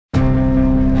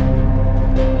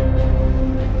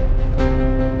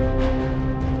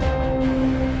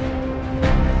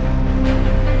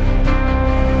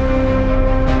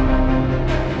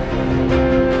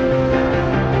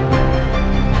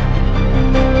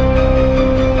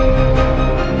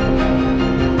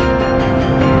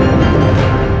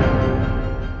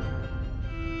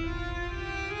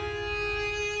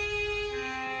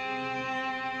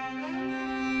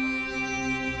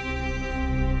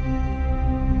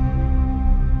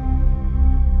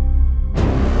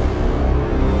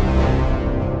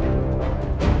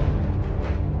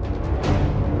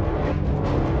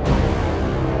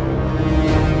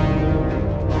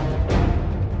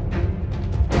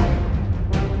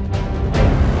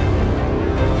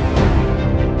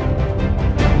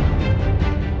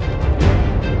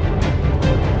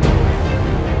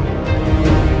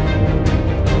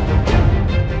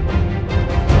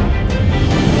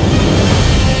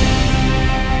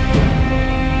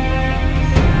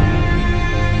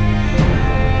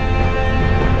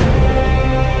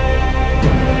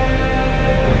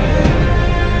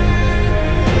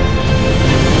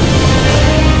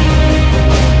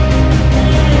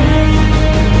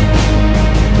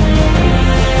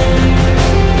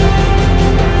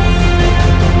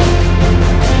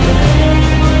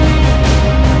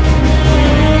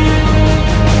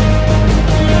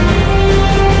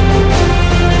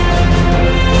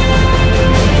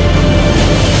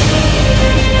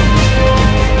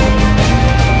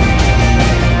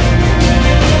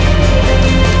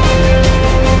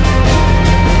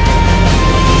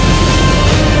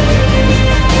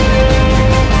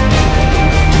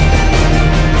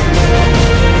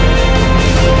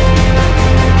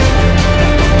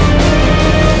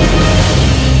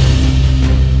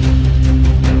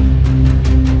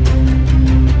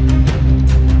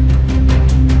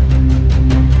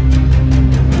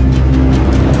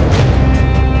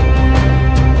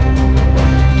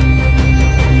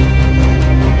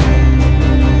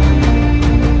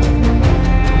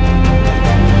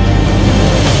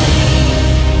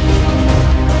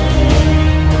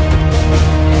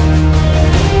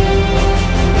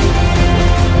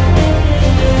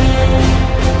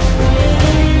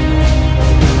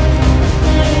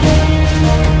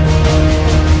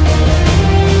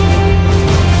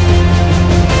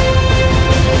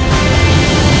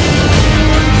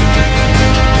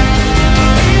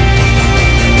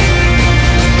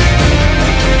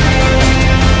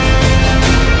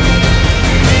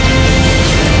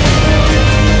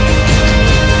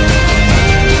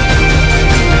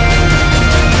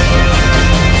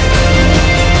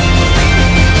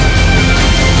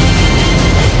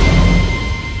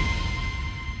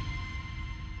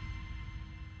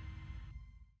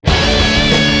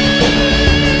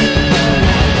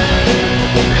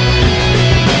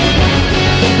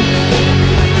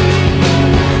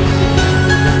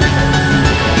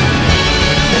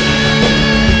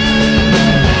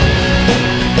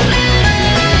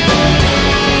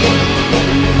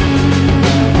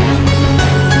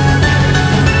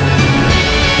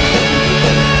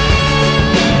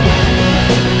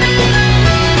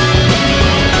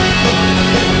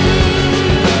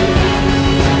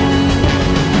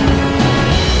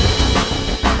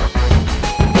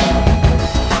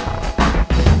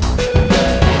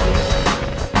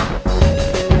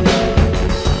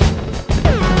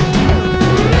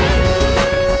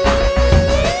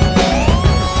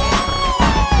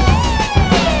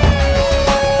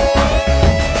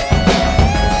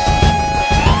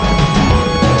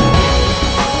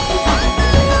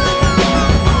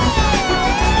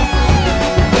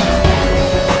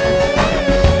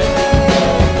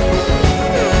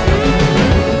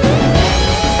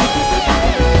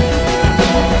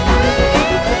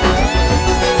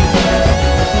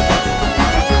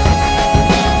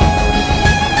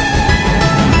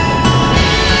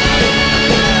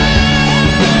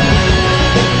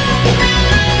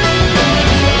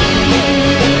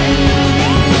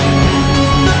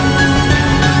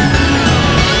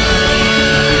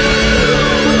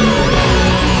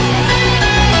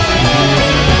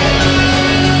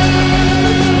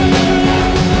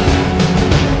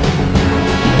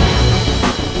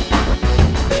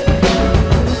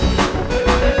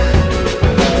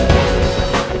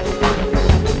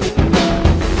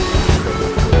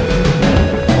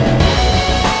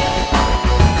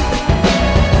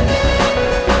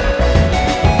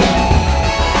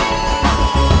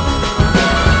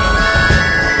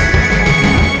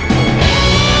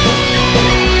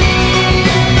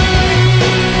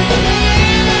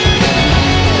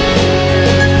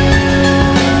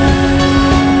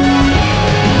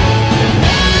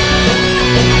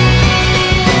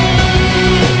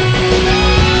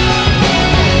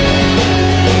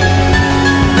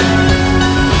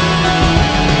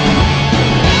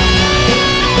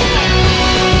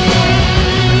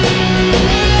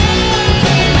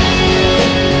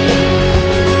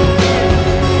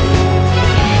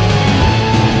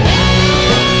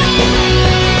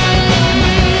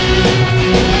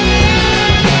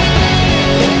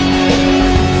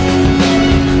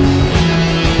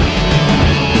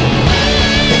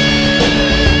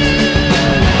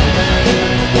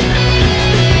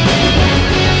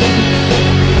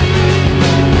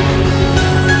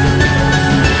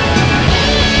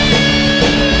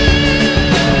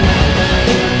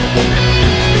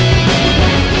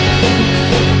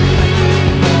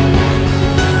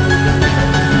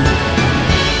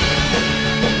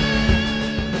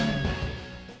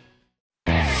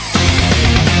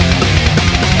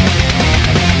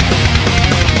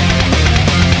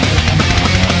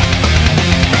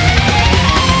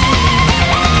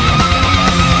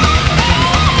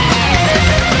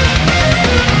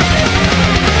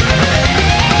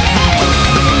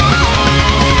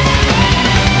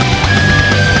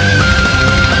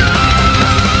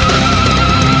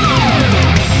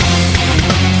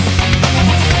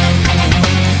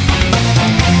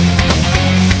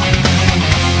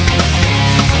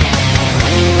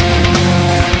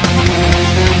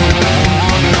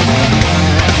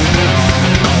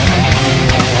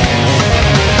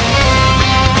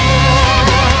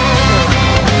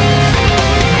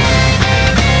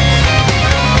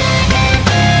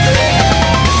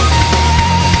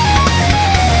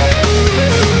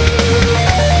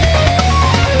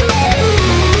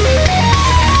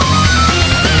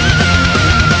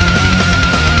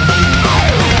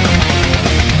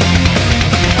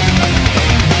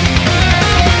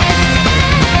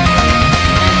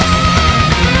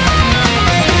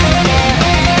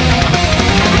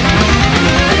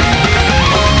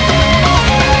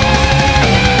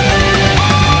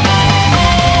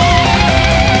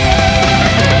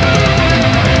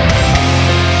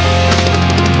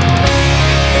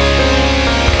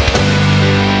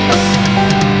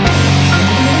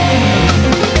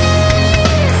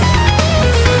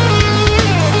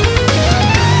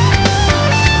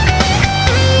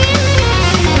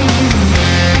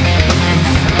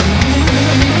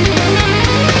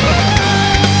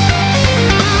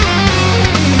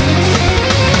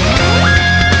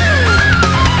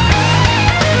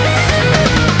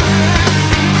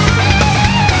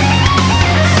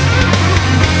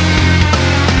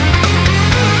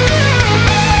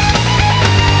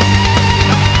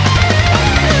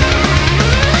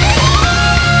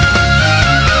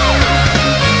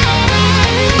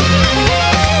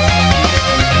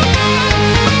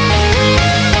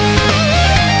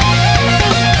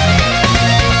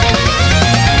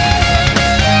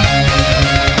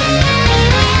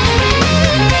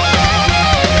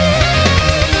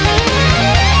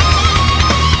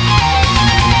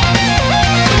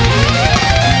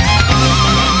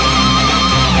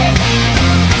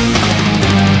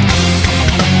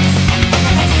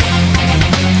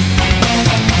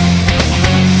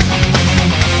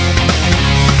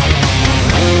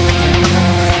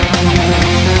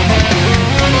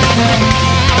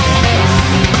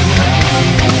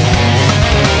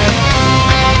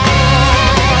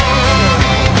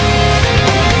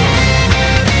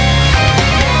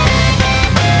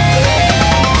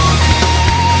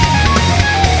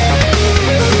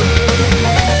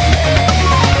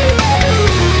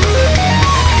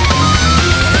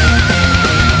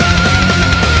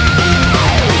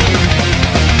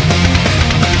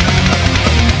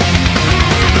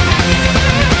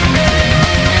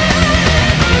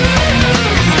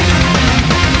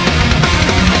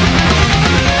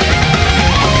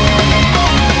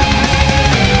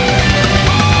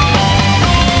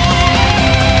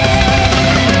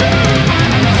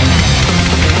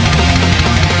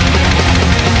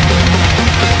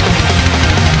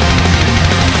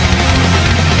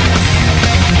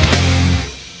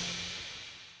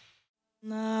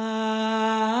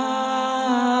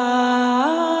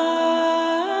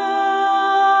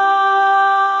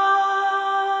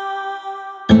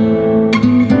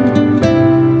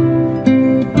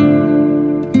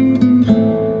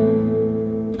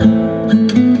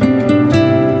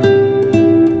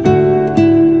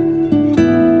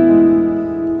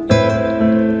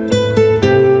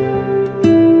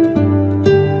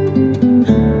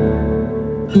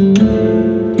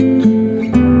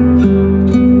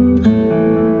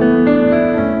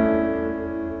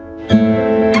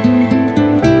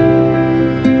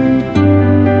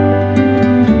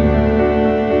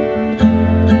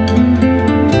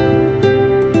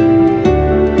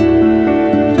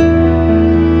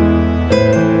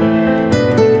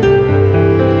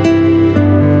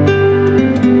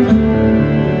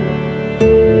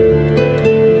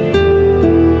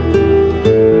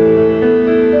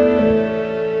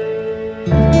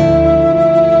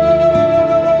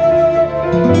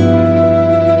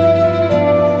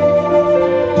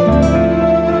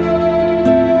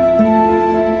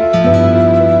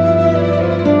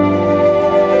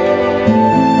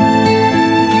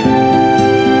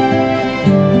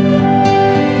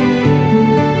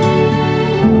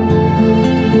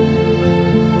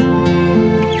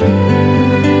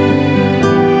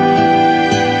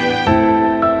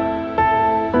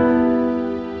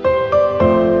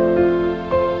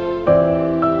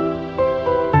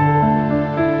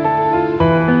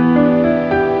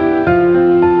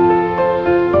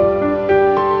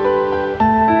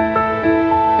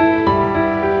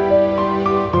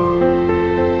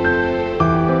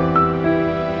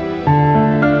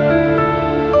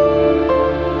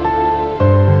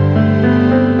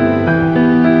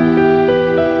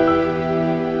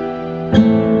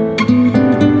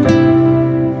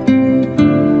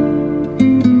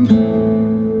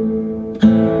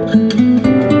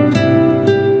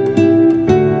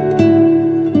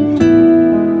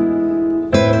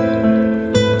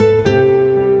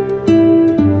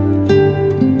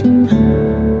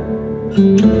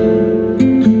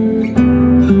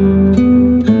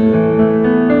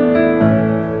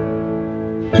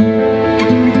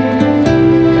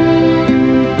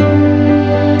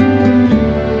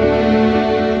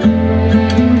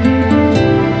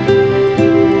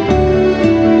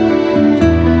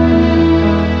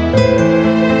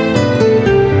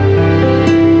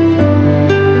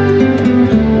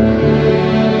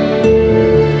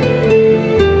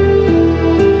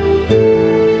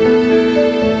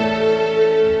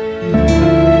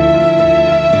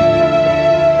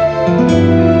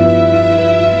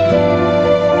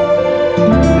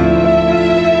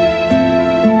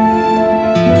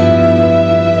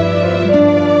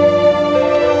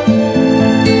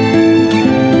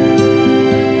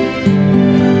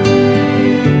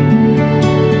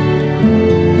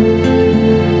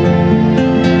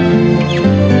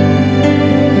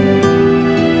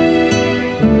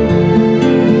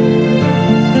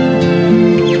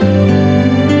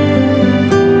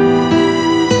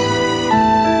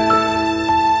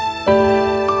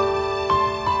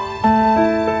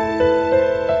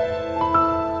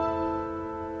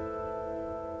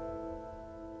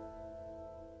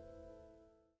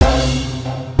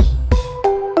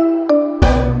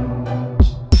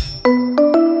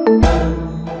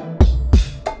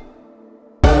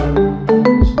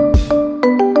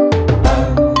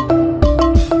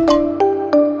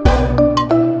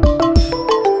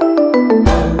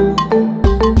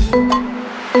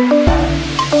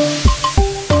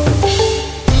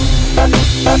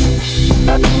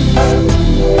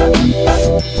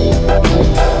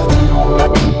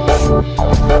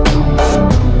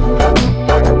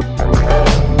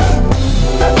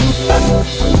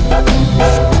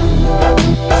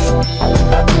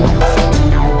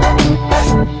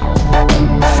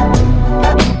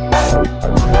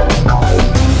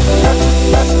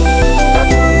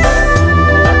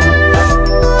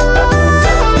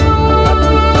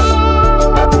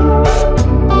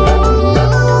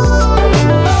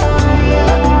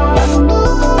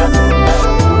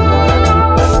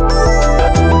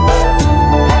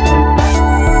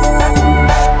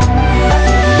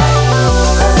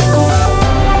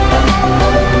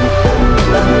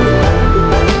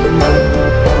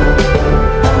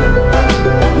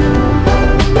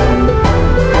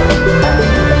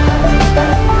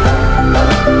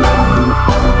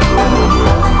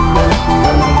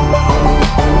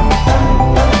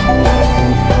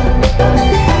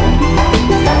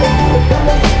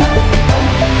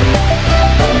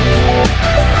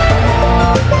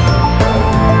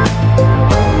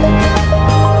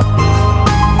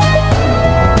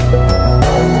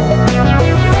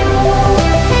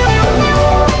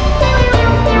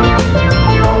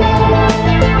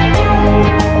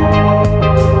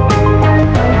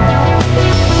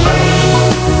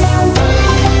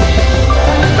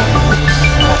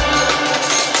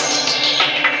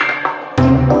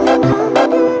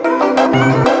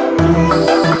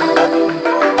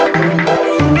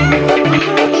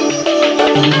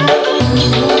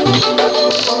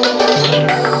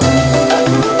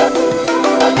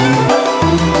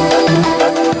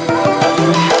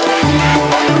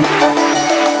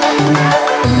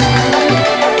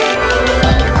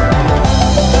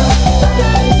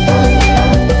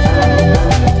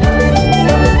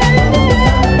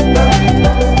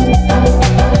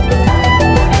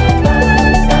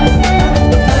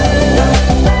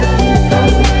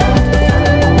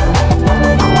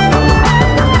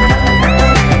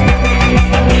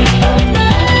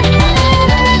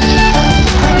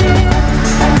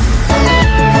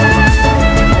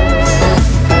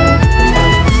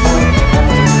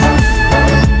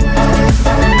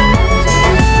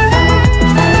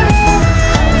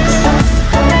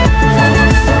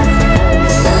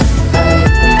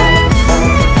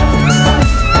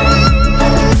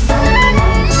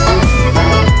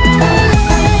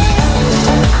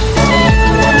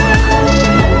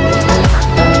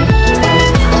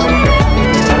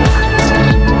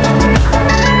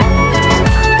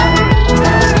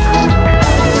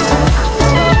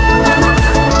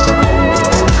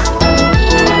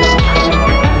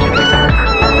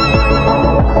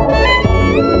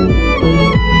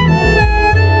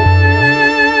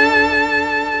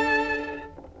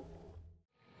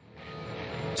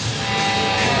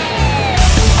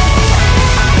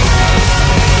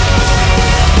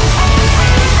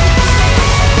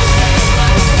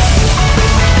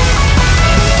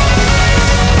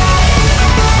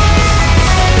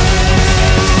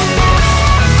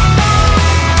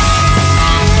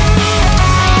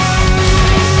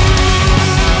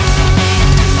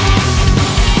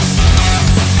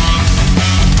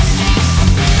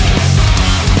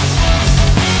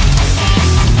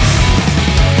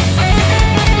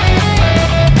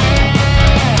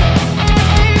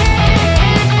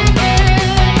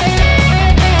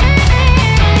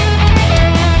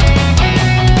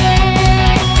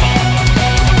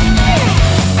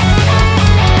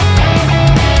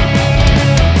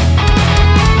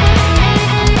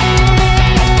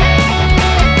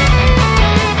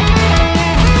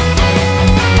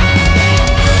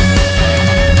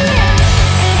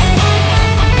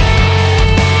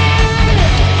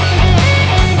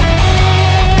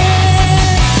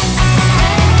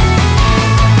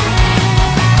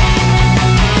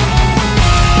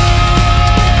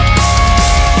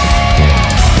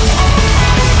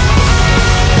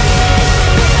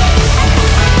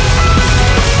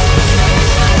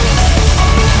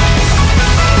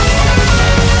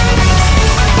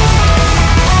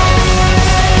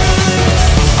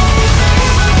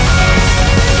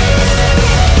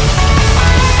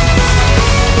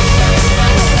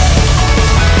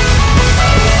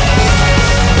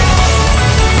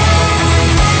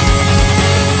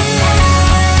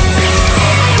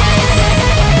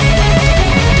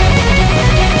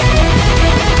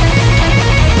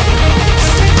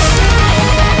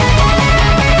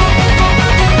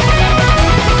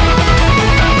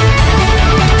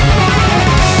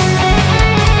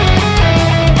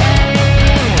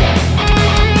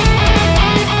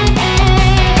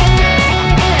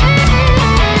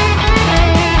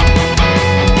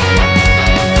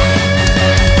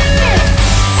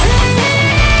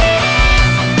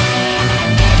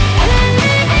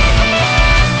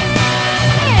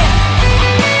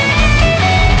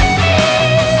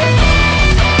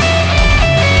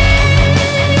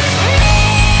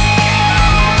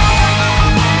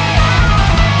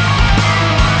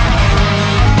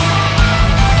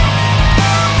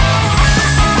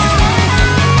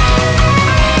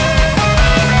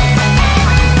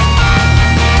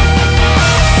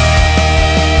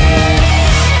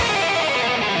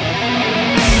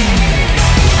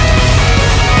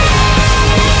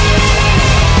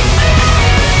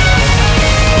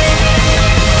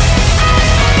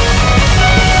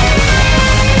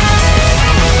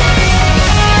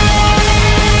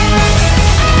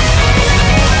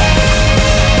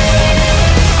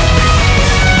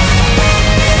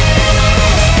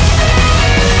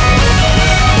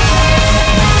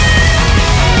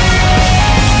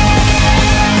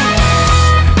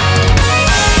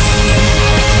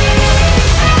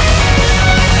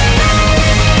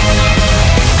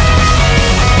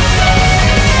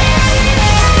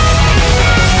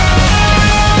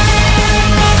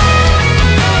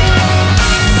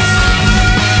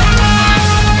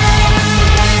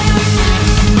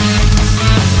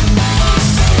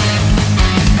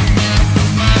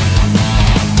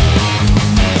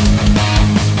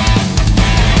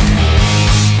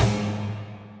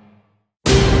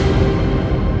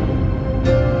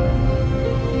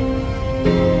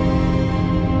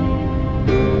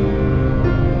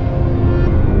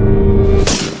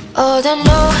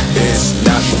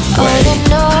way.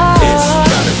 It's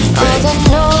gotta be fake.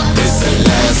 It's the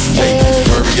last day.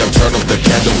 Hurry up, turn up the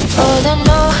candle.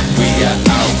 We are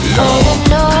outlaw.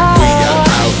 We are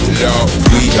outlaw.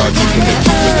 We are keeping it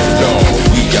low.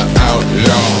 We are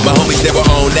outlaw. My homies never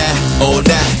on that, on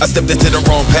that. I stepped into the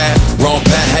wrong path, wrong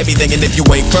path. Had me thinking if you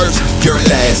ain't first, you're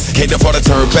last. Can't afford to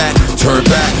turn back, turn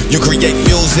back. You create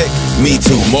music, me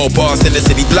too. More bars in the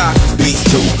city block, beats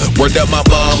too. Word up my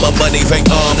mama, money, fake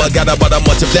armor. Got about how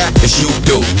much of that as you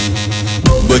do.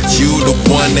 But you the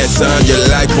one that signed your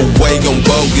life away on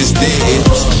bogus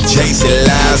deals. Chasing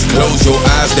lies, close your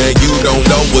eyes, then you don't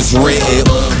know what's written.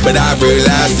 But I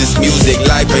realize this music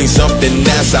life ain't something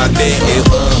that's I didn't.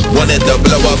 Wanted to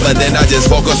blow up, but then I just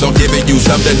focus on giving you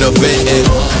something to fit in.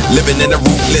 Living in a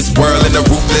rootless world, in a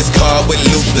rootless car with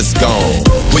lootless gone.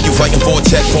 When you fighting for a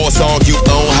check for a song you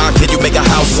own, how can you make a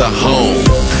house a home?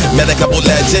 Met a couple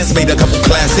legends, made a couple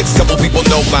classics, couple people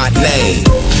know my name.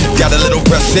 Got a little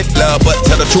rustic love, but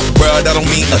tell the truth, bro, that don't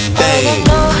mean a thing.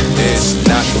 It's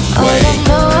not the way.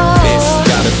 It's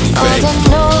gotta be fake.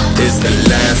 It's the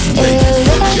last thing.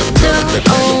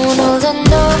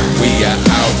 We are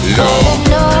outlaw.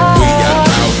 We are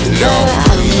outlaw.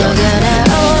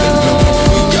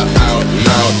 We are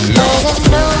outlaw.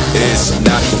 It's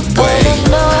not the way.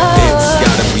 It's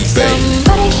gotta be fake.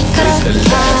 It's the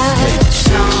last thing.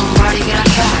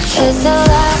 It's the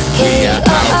last We are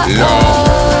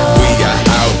outlaw. We are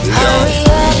outlaw.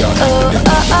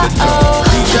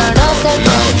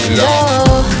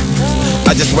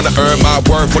 I just wanna earn my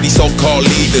word for these so-called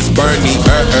leaders. Burn me,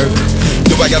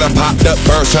 Do I got a popped up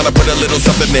burst trying to put a little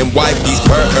something in wipe these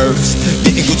birds?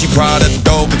 Getting Gucci product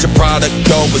though, but your product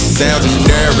though was sound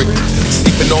generic.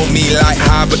 Sleeping on me like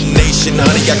hibernation,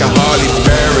 honey, I can hardly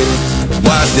bear it.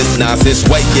 Why is this nonsense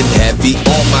weighing heavy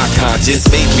on my conscience?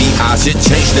 Maybe I should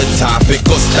change the topic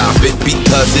or stop it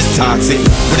because it's toxic.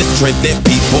 When it's trending,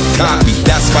 people copy.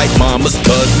 That's right, mamas,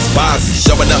 cousins, bosses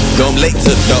showing up dumb late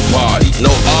to the party.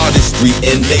 No artistry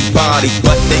in they body,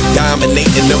 but they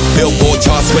dominating the Billboard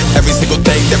charts with every single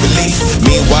thing they release.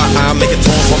 Meanwhile, I'm making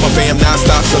tunes for my fam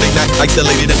non-stop, so they not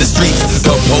isolated in the streets.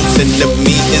 Composing to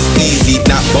me is easy,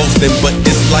 not boasting, but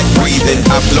it's like breathing.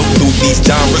 I flow through these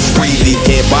genres freely.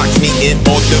 Can't box me in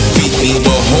or defeat me,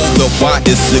 but hold up, why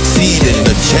is succeeding?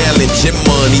 The challenge and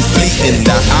money fleeting.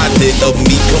 The idea of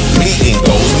me completing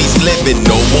goals means living,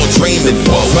 no more dreaming.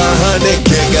 500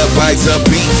 gigabytes of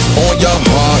beats on your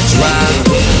hard drive.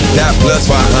 That plus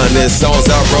 500 songs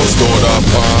I wrote stored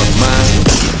upon mine.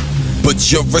 But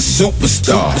you're a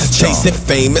superstar, chasing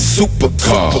famous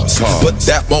supercars. But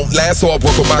that won't last, so I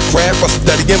work on my craft by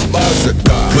studying music.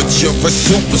 But you're a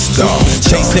superstar,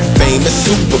 chasing famous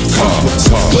supercars.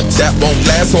 But that won't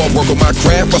last, so I work on my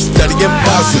craft by studying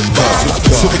music.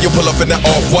 So when you pull up in the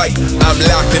off-white, I'm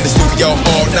locked in the studio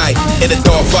all night, in a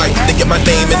dog fight. They get my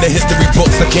name in the history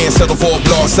books, I can't settle for a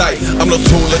blog site. I'm no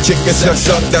tool or chicken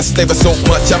sex up, that's flavor so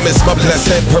much, I miss my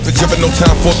blessing. Perfect, given no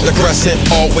time for aggression,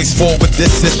 always forward,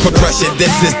 this is progression.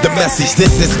 This is the message,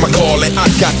 this is my calling. I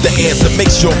got the answer, make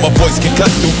sure my voice can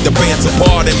cut through the banter.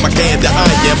 Pardon my candor,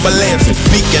 I am a lancer,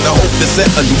 speaking, I hope to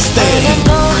set a new standard.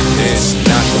 It's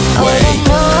not the way,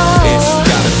 it's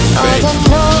gotta be fake.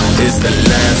 It's the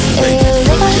last thing.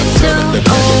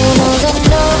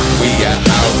 We are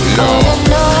outlaw.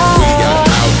 We are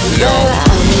outlaw.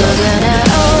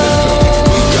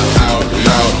 We are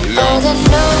outlaw.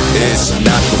 It's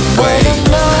not the way,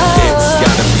 it's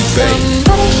gotta be fake.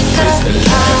 It's the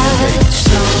last thing.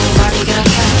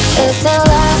 It's the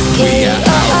last We are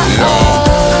outlaw.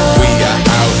 We are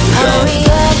outlaw. Hurry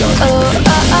up, oh,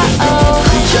 oh, oh, oh.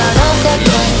 Turn off the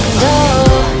window.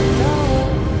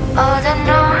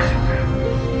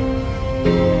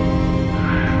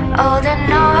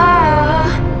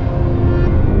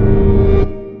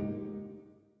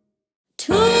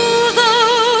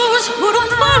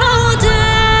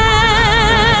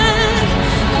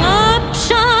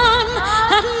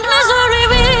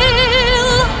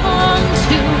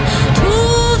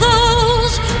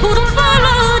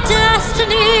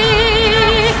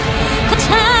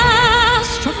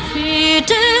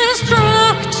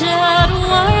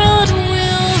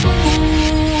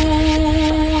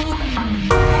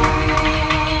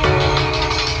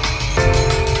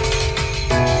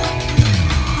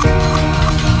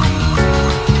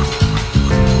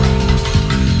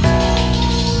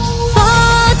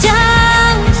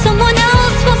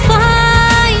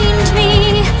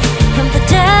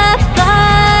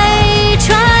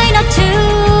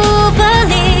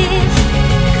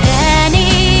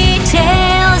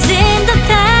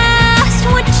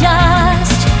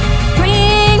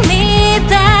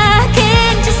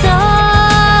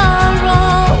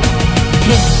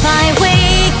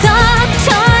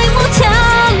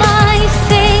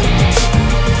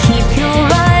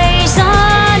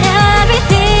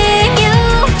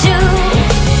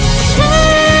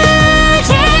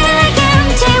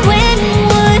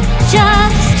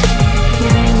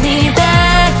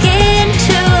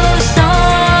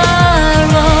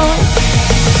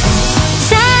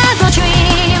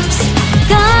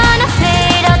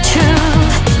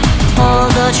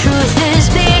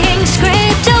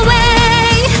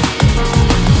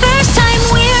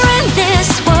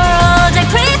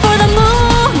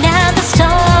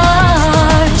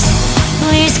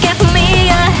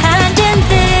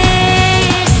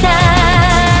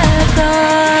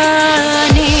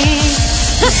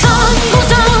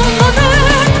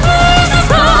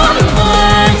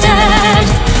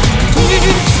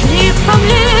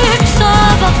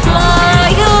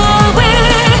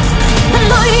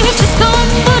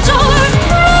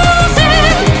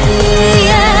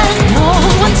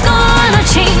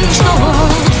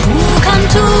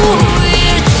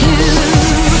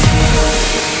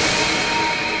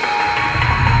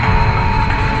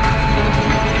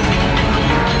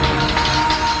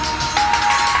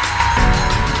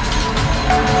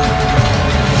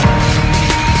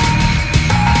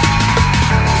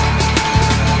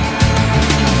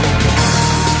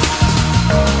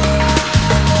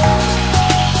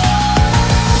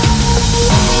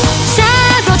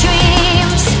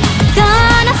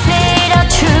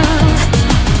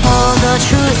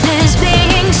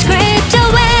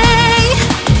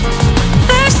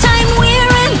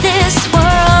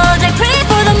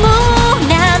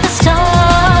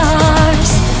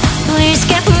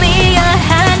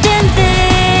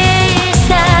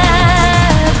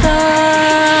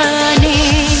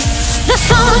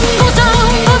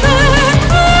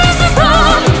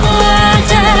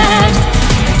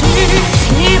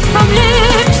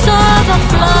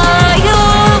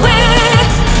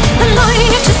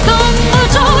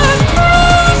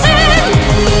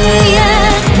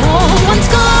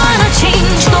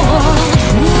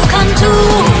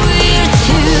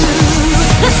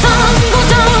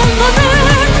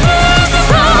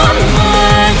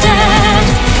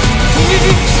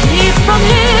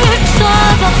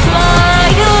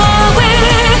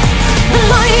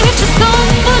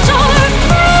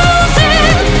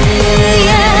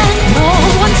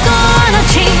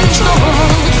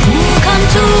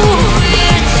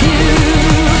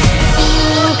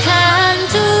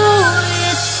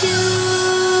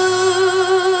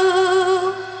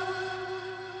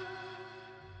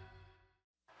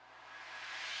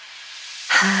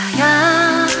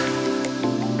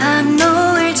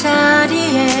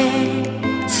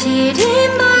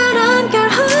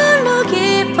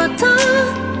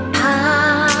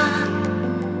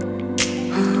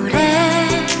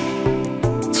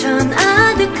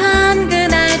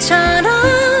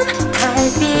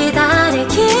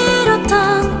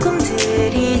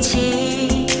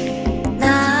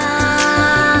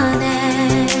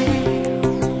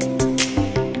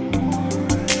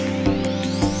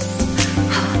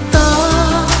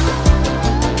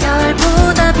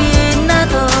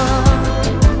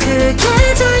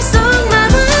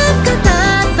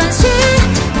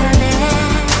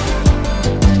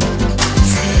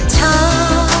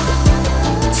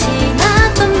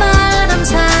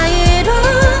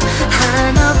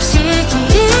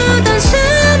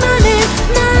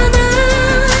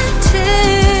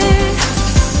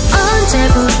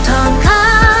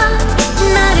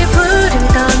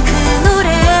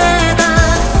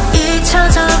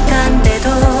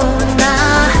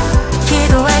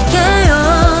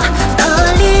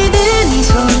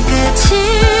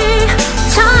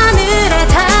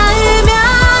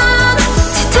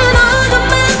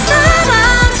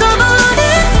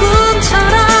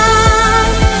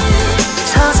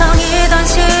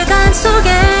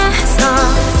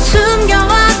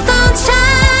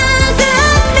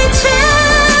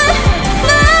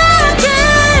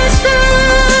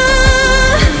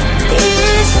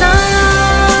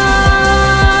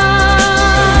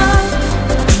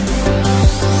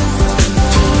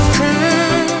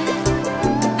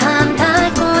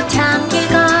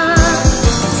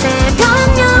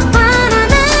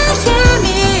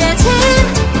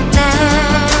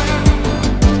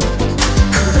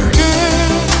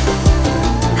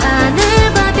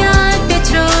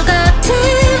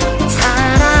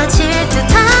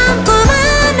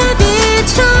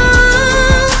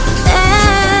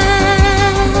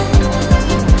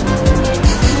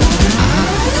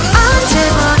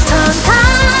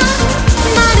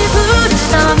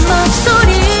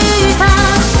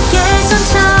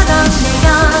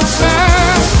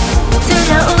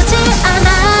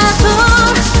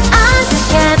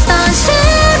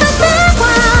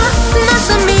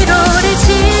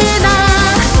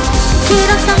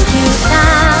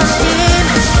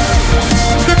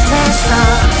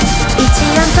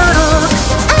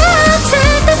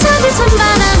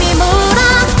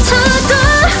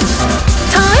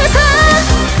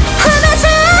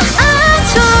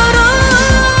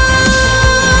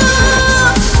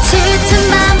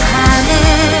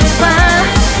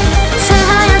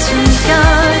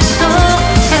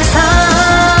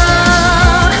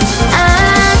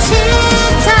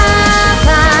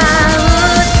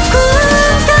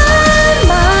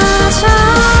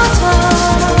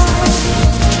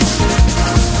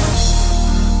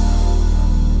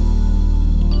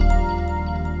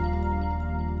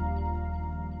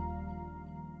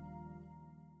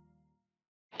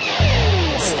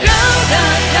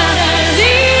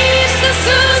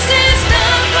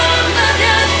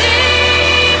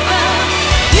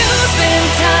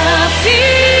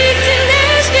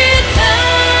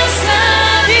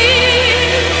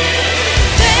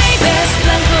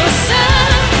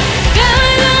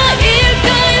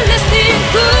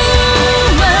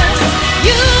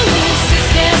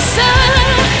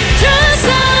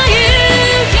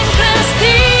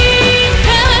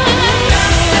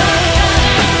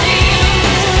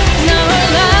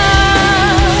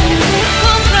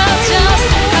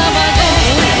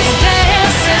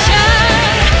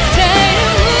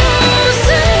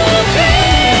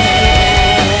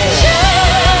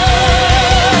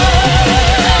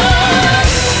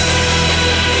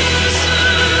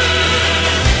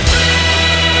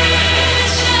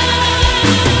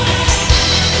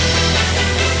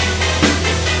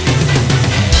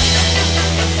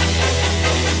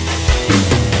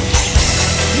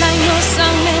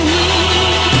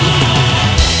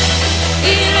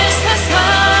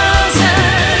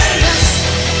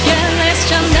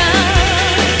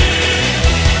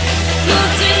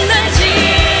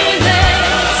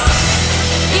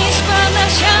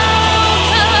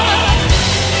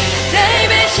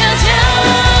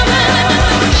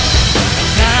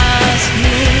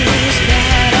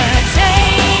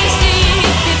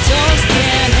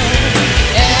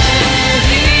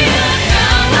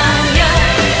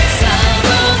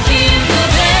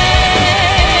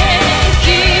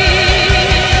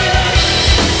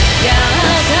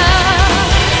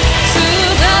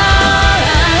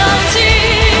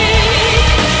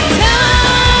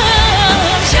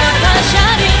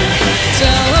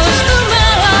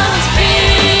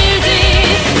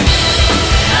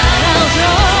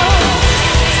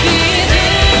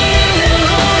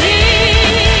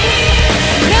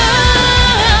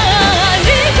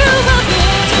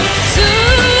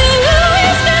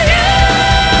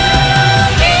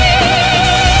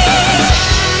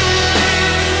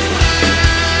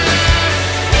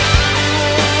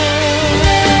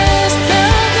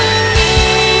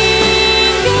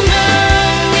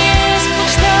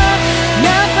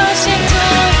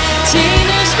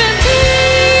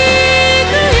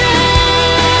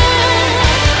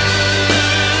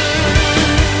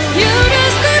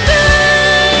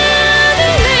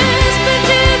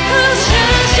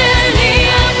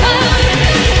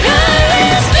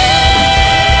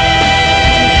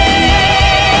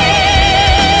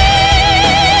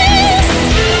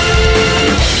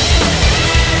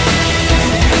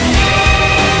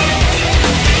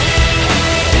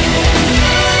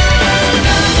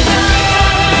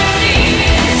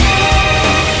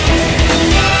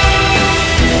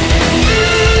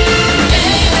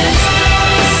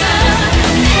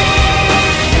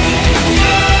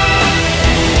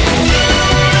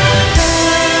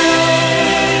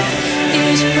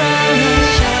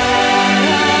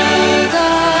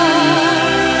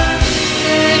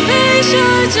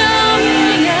 ㅍ